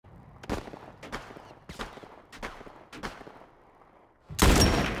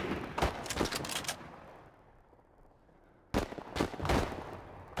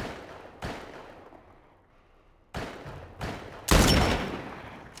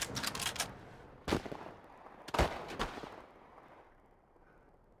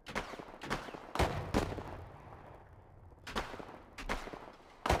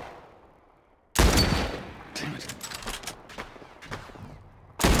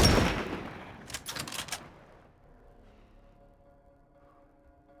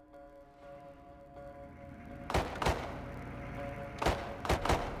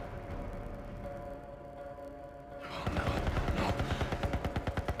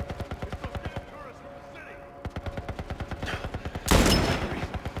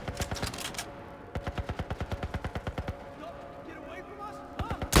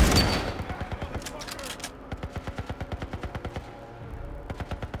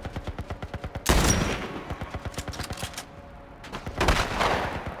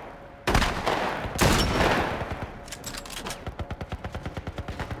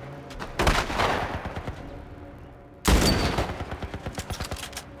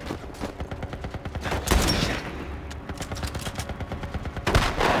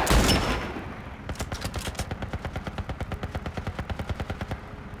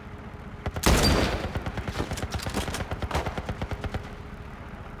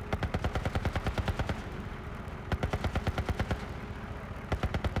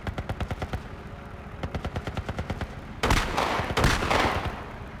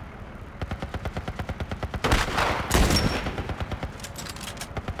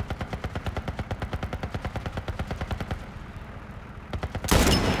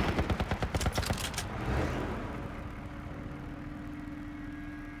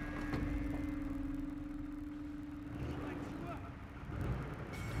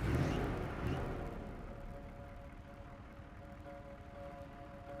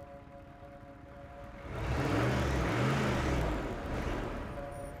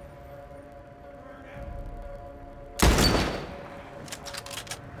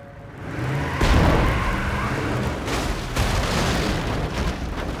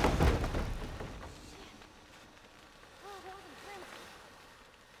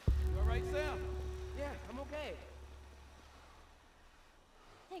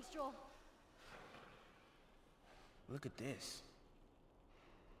Thanks, Joel. Look at this.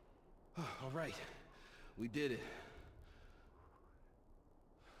 All right. We did it.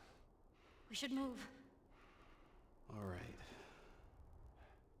 We should move. All right.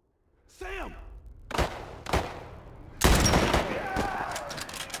 Sam!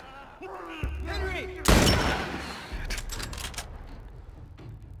 Henry!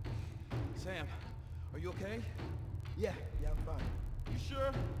 Sam, are you okay? Yeah, I'm fine. You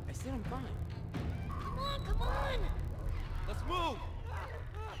sure? I said I'm fine. Come on! Let's move!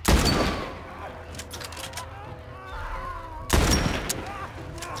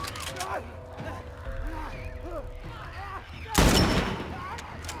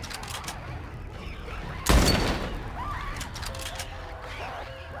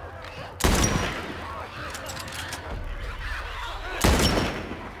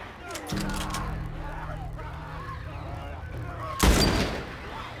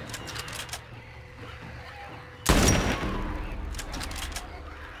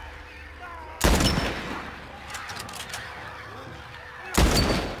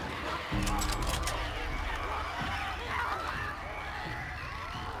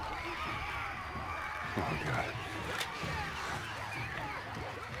 Oh, God.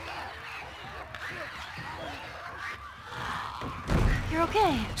 You're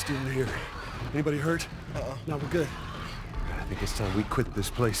okay. Still here. Anybody hurt? No, we're good. I think it's time we quit this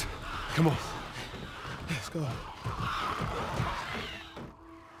place. Come on. Let's go.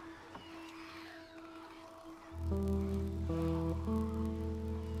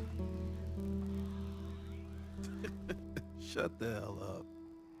 Shut the hell up.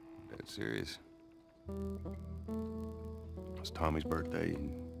 Dead serious. It's Tommy's birthday,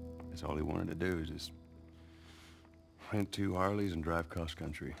 and that's all he wanted to do is just rent 2 Harleys and drive cross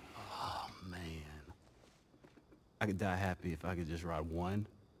country. Oh, man. I could die happy if I could just ride one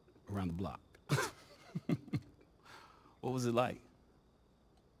around the block. What was it like? It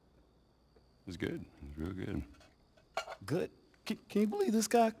was good. It was real good. Good? Can you believe this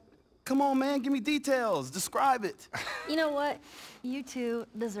guy? Come on, man, give me details. Describe it. You know what? You two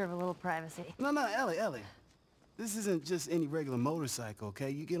deserve a little privacy. No, Ellie. This isn't just any regular motorcycle, okay?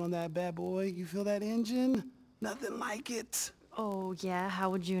 You get on that bad boy, you feel that engine? Nothing like it. Oh, yeah?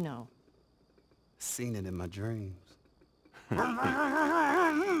 How would you know? Seen it in my dreams. Okay.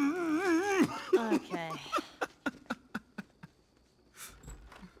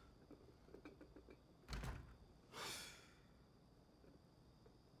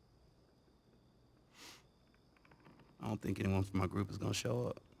 I don't think anyone from my group is gonna show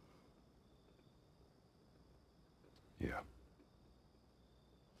up. Yeah.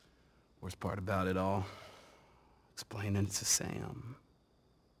 Worst part about it all, explaining it to Sam.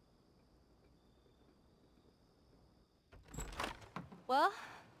 Well,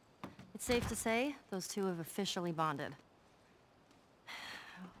 it's safe to say those two have officially bonded.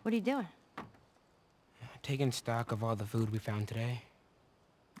 What are you doing? Taking stock of all the food we found today.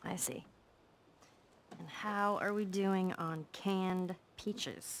 I see. And how are we doing on canned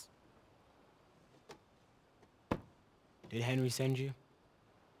peaches? Did Henry send you?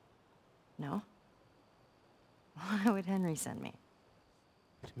 No? Why would Henry send me?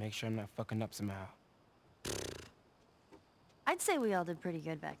 To make sure I'm not fucking up somehow. I'd say we all did pretty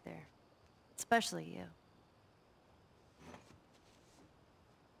good back there. Especially you.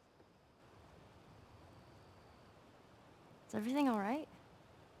 Is everything all right?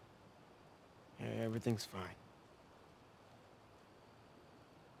 Yeah, everything's fine.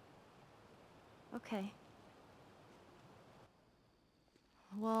 Okay.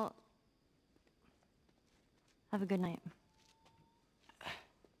 Well, have a good night.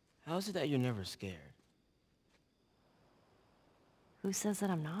 How is it that you're never scared? Who says that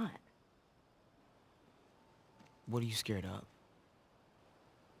I'm not? What are you scared of?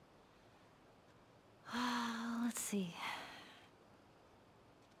 Let's see.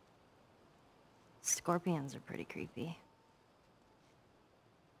 Scorpions are pretty creepy.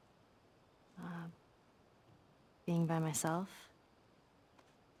 Being by myself.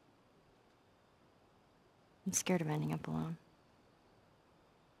 I'm scared of ending up alone.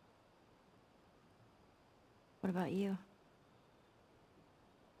 What about you?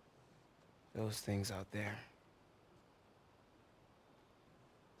 Those things out there.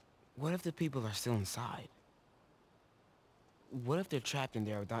 What if the people are still inside? What if they're trapped in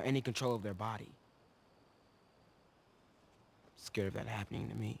there without any control of their body? Scared of that happening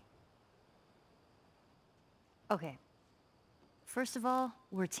to me. Okay. First of all,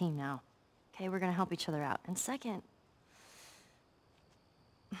 we're a team now. Okay, we're gonna help each other out. And second,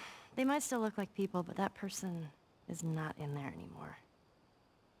 they might still look like people, but that person is not in there anymore.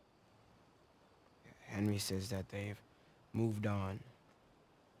 Henry says that they've moved on,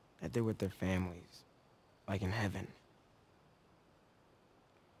 that they're with their families, like in heaven.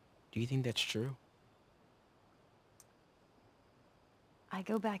 Do you think that's true? I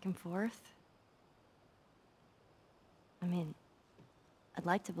go back and forth. I mean, I'd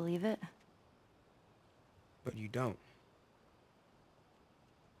like to believe it. But you don't.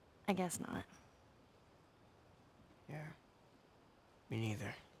 I guess not. Yeah. Me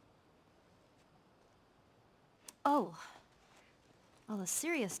neither. Oh. All the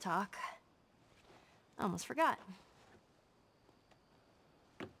serious talk. I almost forgot.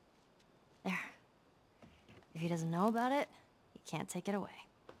 There. If he doesn't know about it, he can't take it away.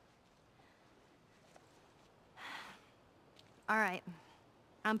 All right.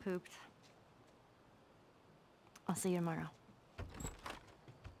 I'm pooped. I'll see you tomorrow.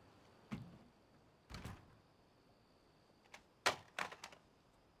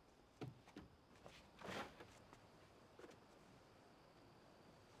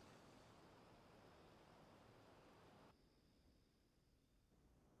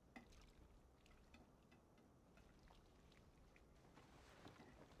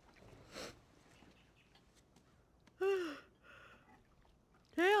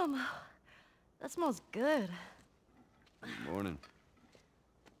 Damn. That smells good. Good morning.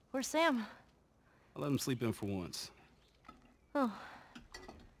 Where's Sam? I'll let him sleep in for once. Oh,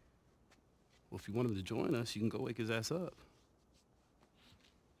 Well, if you want him to join us, you can go wake his ass up.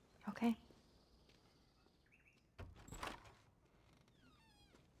 okay.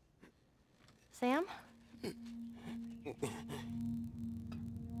 Sam?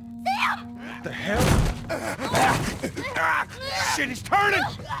 The hell? Shit, he's turning!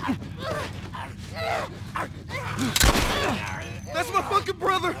 That's my fucking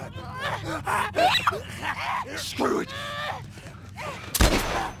brother! Screw it!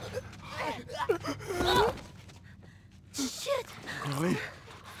 Shit! Ellie?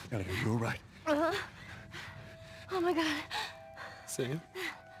 Ellie, are you all right? Oh my god. Sam?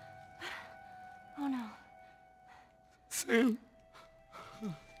 Oh no. Sam?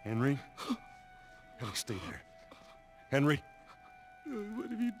 Henry? Ellie, stay there. Henry? What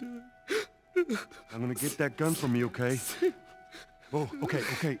have you done? I'm gonna get that gun from you, okay? Oh,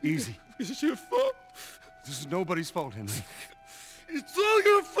 okay, easy. It's your fault. This is nobody's fault, Henry. It's all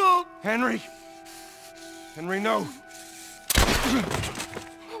your fault! Henry! Henry, no!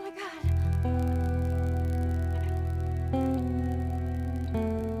 Oh my god.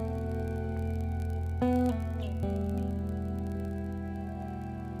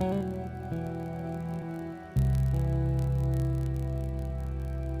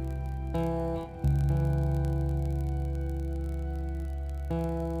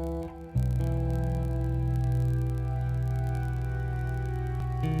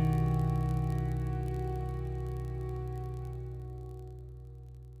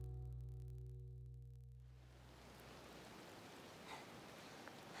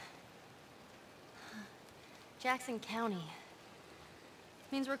 Jackson County.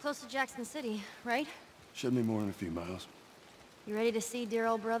 Means we're close to Jackson City, right? Should be more than a few miles. You ready to see dear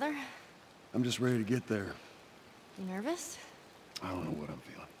old brother? I'm just ready to get there. You nervous? I don't know what I'm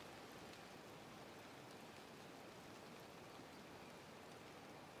feeling.